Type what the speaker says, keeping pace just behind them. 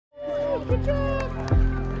We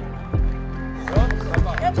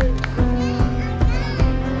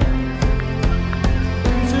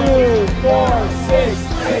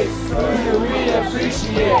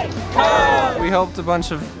helped a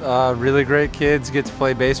bunch of really great kids get to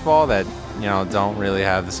play baseball that don't really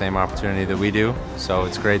have the same opportunity that we do. So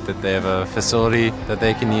it's great that they have a facility that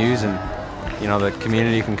they can use, and the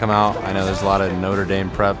community can come out. I know there's a lot of Notre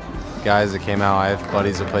Dame prep guys that came out. I have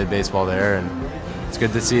buddies that played baseball there, and it's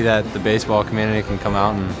good to see that the baseball community can come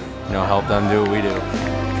out and help them do what we do.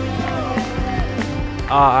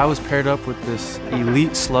 I was paired up with this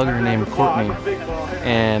elite slugger named Courtney,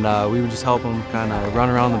 and we would just help him kind of run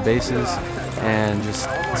around the bases and just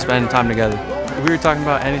spend time together. We were talking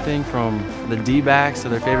about anything from the D-backs to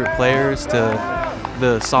their favorite players to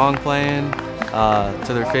the song playing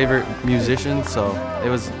to their favorite musicians, so it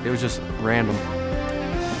was just random.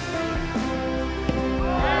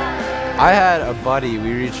 I had a buddy,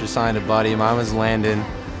 we each assigned a buddy, mine was Landon,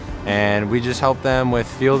 and we just helped them with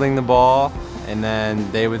fielding the ball, and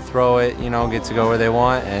then they would throw it, get to go where they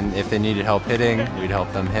want, and if they needed help hitting, we'd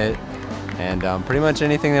help them hit, and pretty much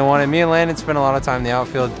anything they wanted. Me and Landon spent a lot of time in the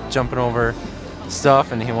outfield jumping over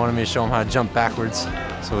stuff, and he wanted me to show him how to jump backwards,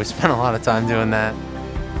 so we spent a lot of time doing that.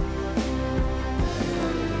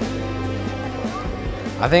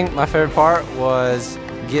 I think my favorite part was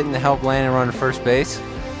getting to help Landon run to first base,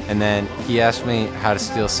 and then he asked me how to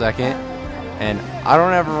steal second, and I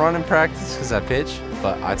don't ever run in practice because I pitch,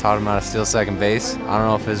 but I taught him how to steal second base. I don't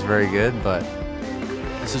know if it's very good, but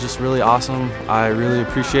this is just really awesome. I really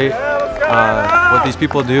appreciate what these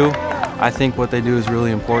people do. I think what they do is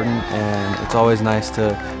really important, and it's always nice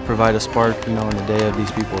to provide a spark, in the day of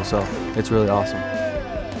these people, so it's really awesome.